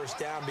for a first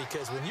down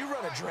because when you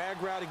run a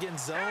drag route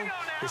against zone,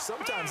 you're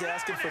sometimes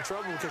asking for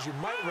trouble because you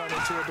might run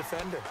into a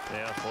defender.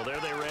 Yeah, well,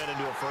 there they ran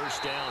into a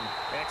first down.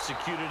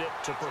 Executed it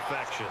to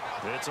perfection.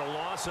 It's a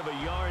loss of a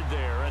yard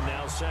there, and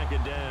now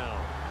second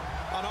down.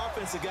 On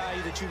offense, the guy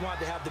that you want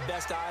to have the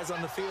best eyes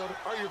on the field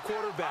are your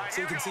quarterbacks.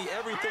 So you can see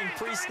everything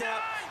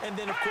pre-snap, and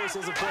then, of course,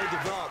 as the play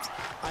develops.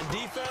 On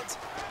defense,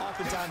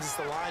 oftentimes it's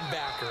the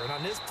linebacker. And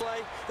on this play,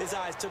 his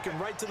eyes took him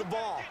right to the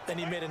ball, and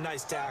he made a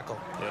nice tackle.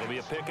 It'll be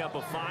a pickup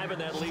of 5, and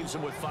that leaves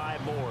him with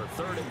 5 more.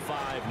 3rd and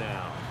 5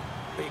 now.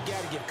 But you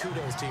got to give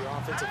kudos to your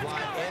offensive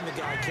line and the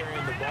guy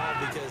carrying the ball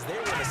because they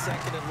were in a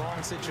 2nd and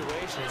long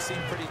situation. It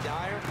seemed pretty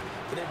dire,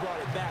 but they brought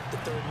it back to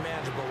 3rd and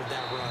manageable with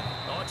that run.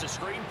 Oh, it's a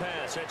screen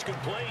pass. That's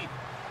complete.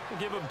 We'll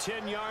give him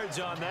 10 yards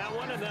on that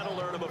one, and that'll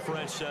earn him a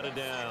fresh set of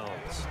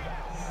downs.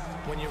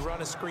 When you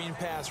run a screen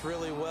pass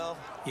really well,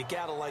 you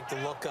got to like the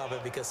look of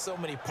it because so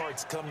many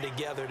parts come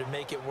together to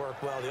make it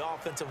work well. The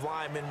offensive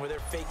linemen, where they're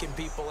faking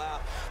people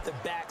out, the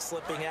back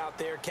slipping out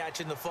there,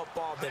 catching the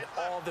football, then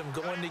all of them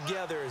going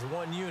together as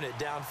one unit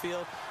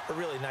downfield, a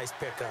really nice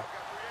pickup.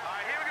 All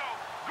right, here we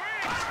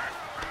go.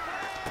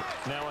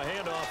 Green. Now a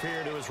handoff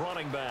here to his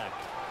running back.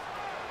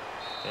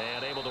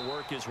 And able to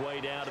work his way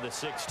down to the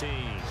 16.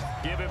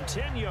 Give him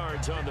 10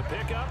 yards on the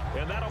pickup,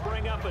 and that'll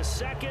bring up a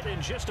 2nd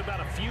and just about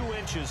a few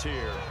inches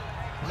here.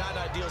 Not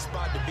an ideal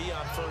spot to be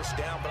on first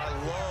down, but I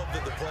love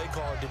that the play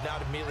caller did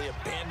not immediately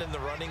abandon the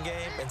running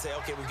game and say,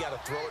 okay, we've got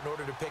to throw it in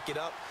order to pick it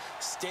up.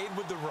 Stayed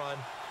with the run,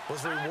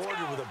 was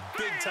rewarded with a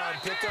big-time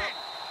pickup.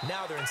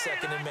 Now they're in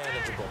 2nd and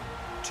manageable.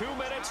 2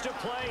 minutes to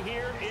play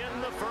here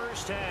in the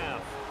first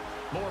half.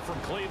 More from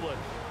Cleveland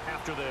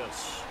after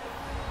this.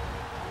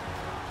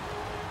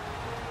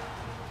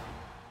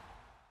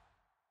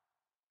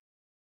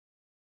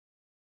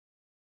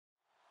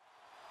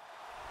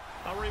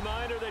 A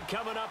reminder that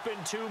coming up in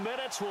 2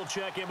 minutes, we'll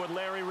check in with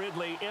Larry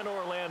Ridley in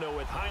Orlando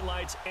with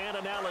highlights and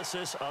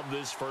analysis of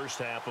this first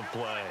half of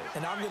play.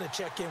 And I'm going to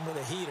check in with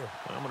a heater.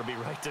 I'm going to be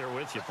right there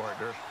with you,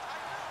 partner.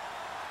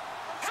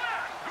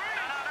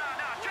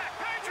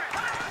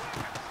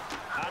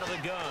 Out of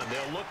the gun,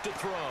 they'll look to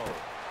throw.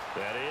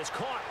 That is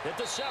caught at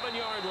the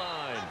 7-yard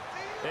line.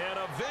 And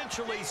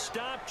eventually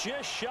stopped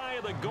just shy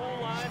of the goal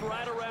line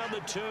right around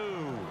the 2.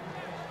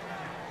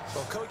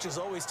 Well, coaches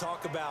always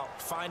talk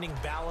about finding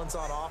balance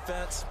on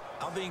offense.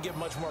 I don't think you get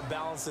much more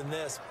balance than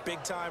this.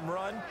 Big-time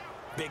run,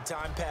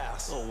 big-time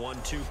pass. A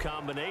 1-2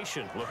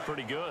 combination. Looked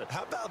pretty good.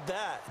 How about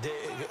that?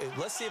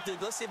 Let's see if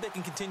they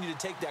can continue to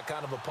take that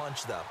kind of a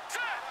punch, though.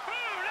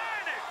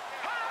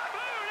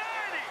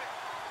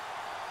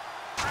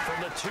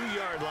 From the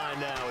 2-yard line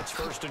now, it's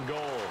 1st and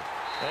goal.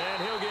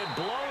 And he'll get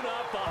blown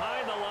up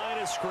behind the line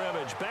of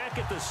scrimmage. Back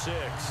at the 6.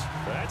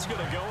 That's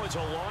going to go as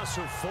a loss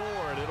of 4,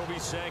 and it'll be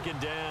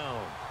 2nd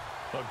down.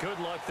 Well, good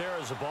luck there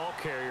as a ball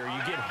carrier.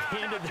 You get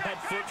handed that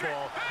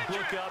football,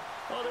 look up,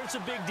 oh, there's a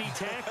big D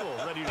tackle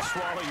ready to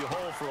swallow you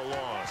whole for a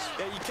loss.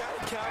 Yeah, you kind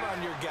of count on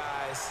your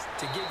guys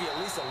to give you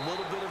at least a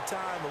little bit of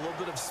time, a little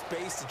bit of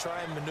space to try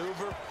and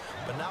maneuver,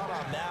 but not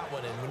on that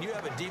one. And when you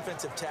have a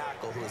defensive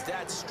tackle who is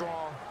that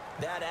strong,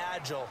 that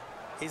agile,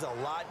 he's a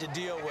lot to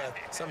deal with.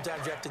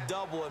 Sometimes you have to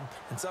double him,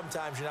 and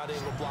sometimes you're not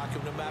able to block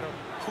him no matter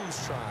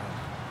who's trying.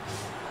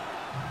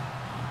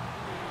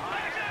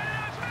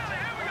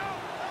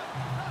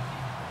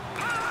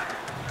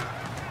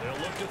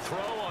 To throw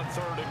on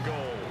 3rd and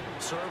goal.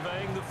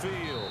 Surveying the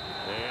field.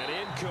 And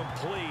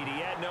incomplete. He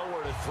had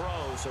nowhere to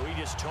throw, so he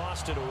just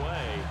tossed it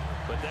away.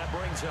 But that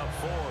brings up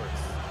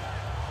 4th.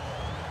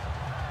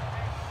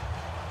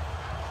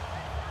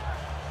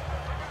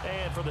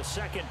 And for the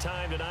 2nd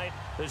time tonight,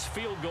 this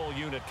field goal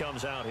unit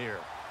comes out here.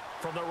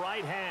 From the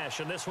right hash,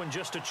 and this one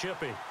just a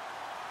chippy.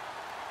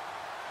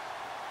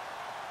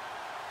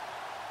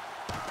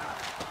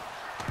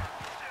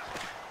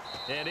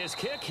 And his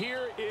kick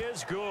here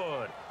is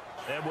good.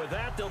 And with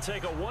that, they'll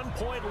take a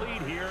 1-point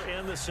lead here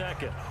in the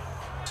second.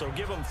 So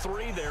give them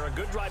 3 there. A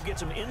good drive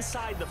gets them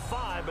inside the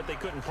 5, but they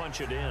couldn't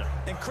punch it in.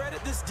 And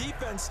credit this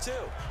defense, too.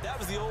 That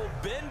was the old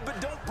bend but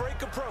don't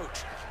break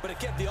approach, but it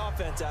kept the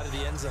offense out of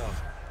the end zone.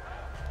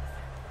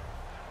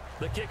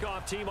 The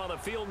kickoff team on the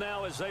field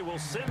now as they will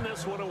send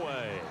this one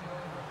away.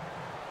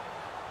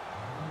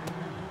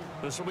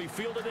 This will be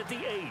fielded at the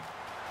 8.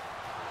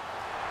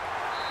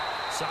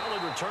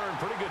 Solid return,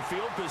 pretty good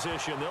field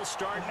position. They'll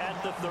start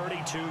at the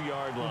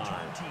 32-yard line.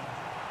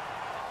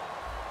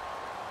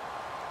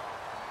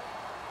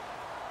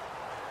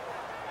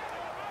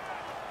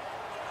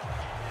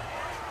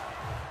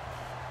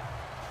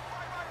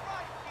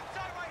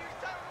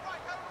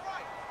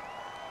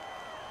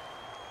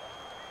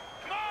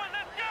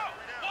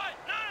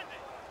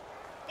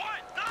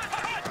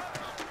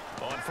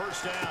 On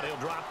first down, he'll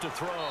drop to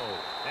throw.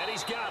 And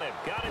he's got him.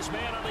 Got his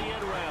man on the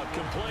end route.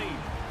 Complete.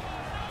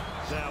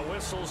 Now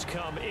whistles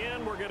come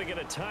in. We're going to get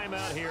a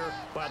timeout here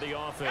by the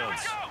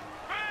offense.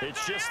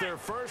 It's just their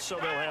first, so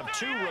they'll have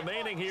 2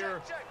 remaining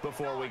here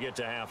before we get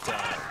to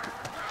halftime.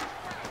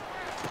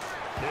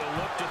 They'll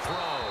look to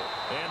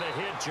throw. And the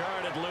hit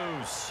jarred it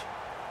loose.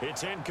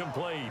 It's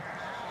incomplete.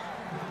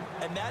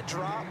 And that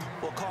drop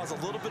will cause a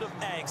little bit of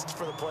angst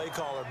for the play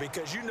caller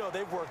because you know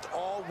they've worked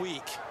all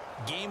week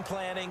game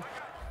planning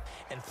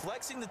and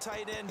flexing the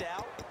tight end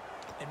out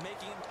and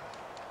making him.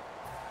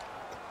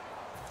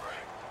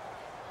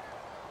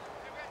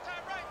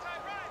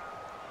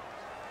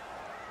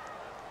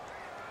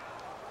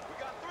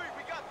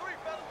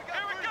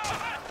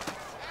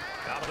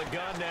 Out of the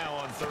gun now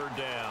on third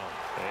down.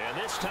 And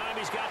this time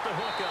he's got the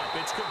hook up.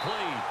 It's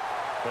complete.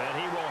 And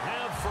he will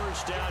have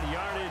first down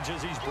yardage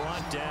as he's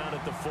brought down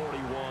at the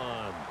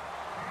 41.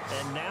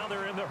 And now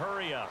they're in the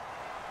hurry up.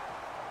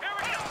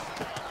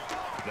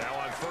 Now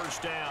on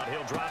first down,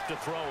 he'll drop to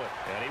throw it.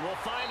 And he will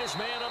find his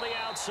man on the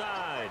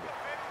outside.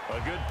 A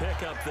good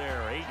pickup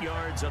there. 8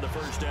 yards on the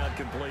first down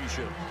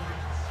completion.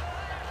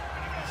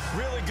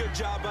 Really good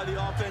job by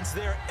the offense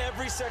there.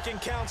 Every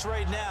second counts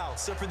right now.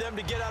 So for them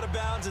to get out of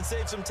bounds and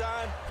save some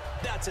time,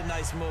 that's a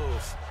nice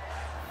move.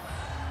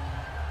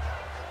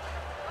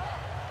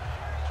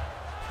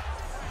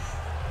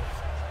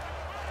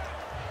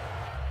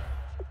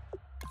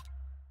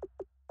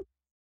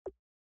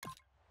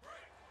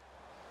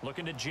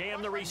 Looking to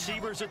jam the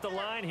receivers at the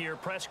line here.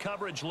 Press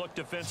coverage look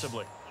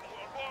defensively.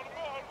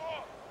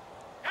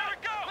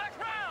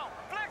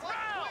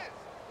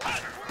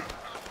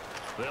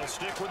 They'll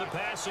stick with the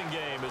passing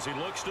game as he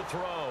looks to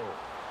throw.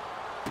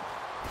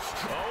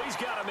 Oh, he's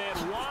got a man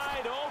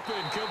wide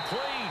open,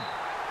 complete.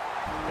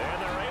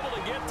 And they're able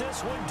to get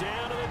this one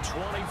down to the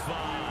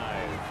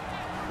 25.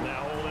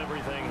 Now hold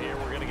everything here.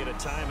 We're going to get a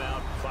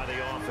timeout by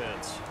the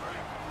offense.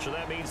 So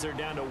that means they're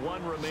down to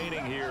 1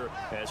 remaining here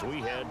as we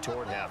head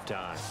toward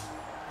halftime.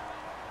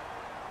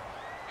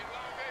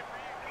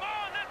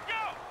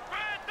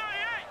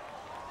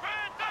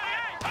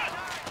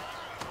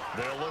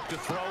 They'll look to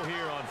throw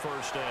here on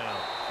first down.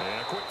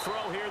 And a quick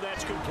throw here,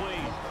 that's complete.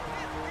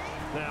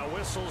 Now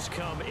whistles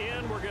come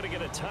in. We're going to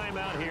get a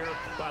timeout here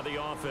by the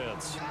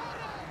offense.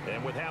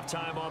 And with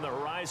halftime on the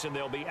horizon,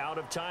 they'll be out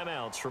of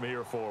timeouts from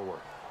here forward.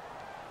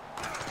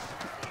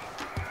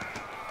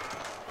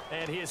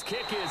 And his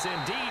kick is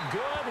indeed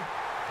good.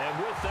 And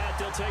with that,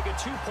 they'll take a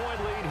 2-point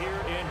lead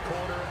here in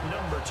quarter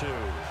number 2.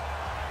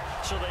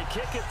 So they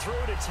kick it through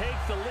to take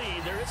the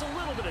lead. There is a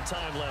little bit of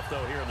time left,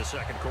 though, here in the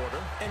second quarter.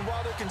 And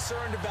while they're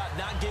concerned about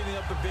not giving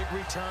up a big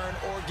return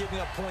or giving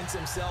up points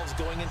themselves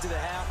going into the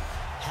half,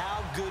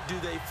 how good do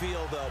they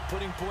feel, though,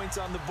 putting points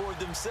on the board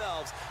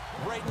themselves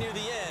right near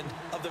the end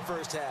of the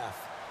first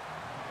half?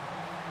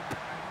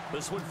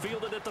 This one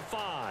fielded at the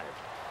 5.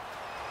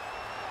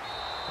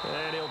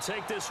 And he'll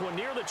take this one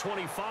near the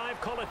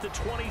 25, call it the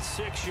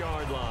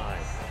 26-yard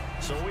line.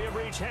 So we have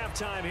reached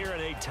halftime here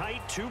in a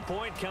tight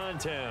 2-point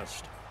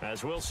contest.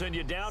 As we'll send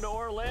you down to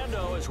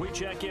Orlando as we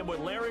check in with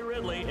Larry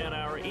Ridley and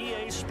our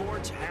EA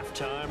Sports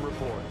Halftime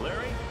Report.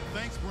 Larry?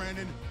 Thanks,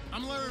 Brandon.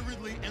 I'm Larry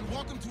Ridley, and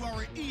welcome to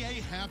our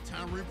EA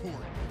Halftime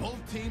Report.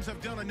 Both teams have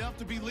done enough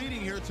to be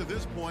leading here to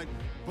this point,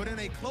 but in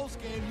a close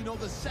game, you know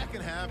the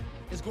second half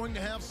is going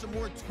to have some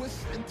more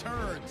twists and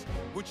turns,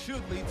 which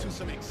should lead to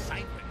some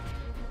excitement.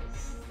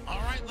 All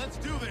right, let's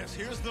do this.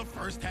 Here's the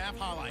first half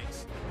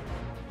highlights.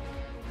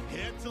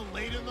 Head to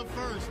late in the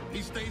first.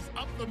 He stays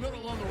up the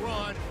middle on the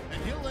run,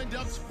 and he'll end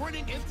up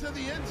sprinting into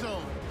the end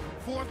zone.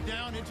 4th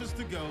down, inches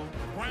to go.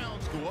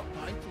 Browns go up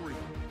by 3.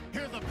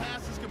 Here the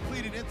pass is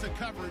completed into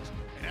coverage,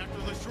 and after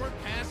the short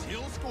pass,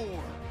 he'll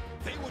score.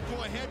 They would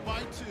go ahead by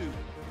 2.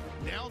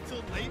 Now to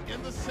late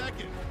in the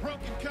second.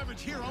 Broken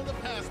coverage here on the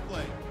pass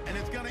play, and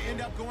it's going to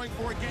end up going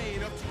for a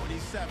gain of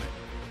 27.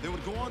 They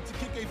would go on to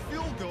kick a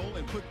field goal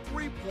and put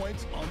 3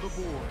 points on the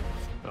board.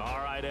 All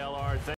right, LR.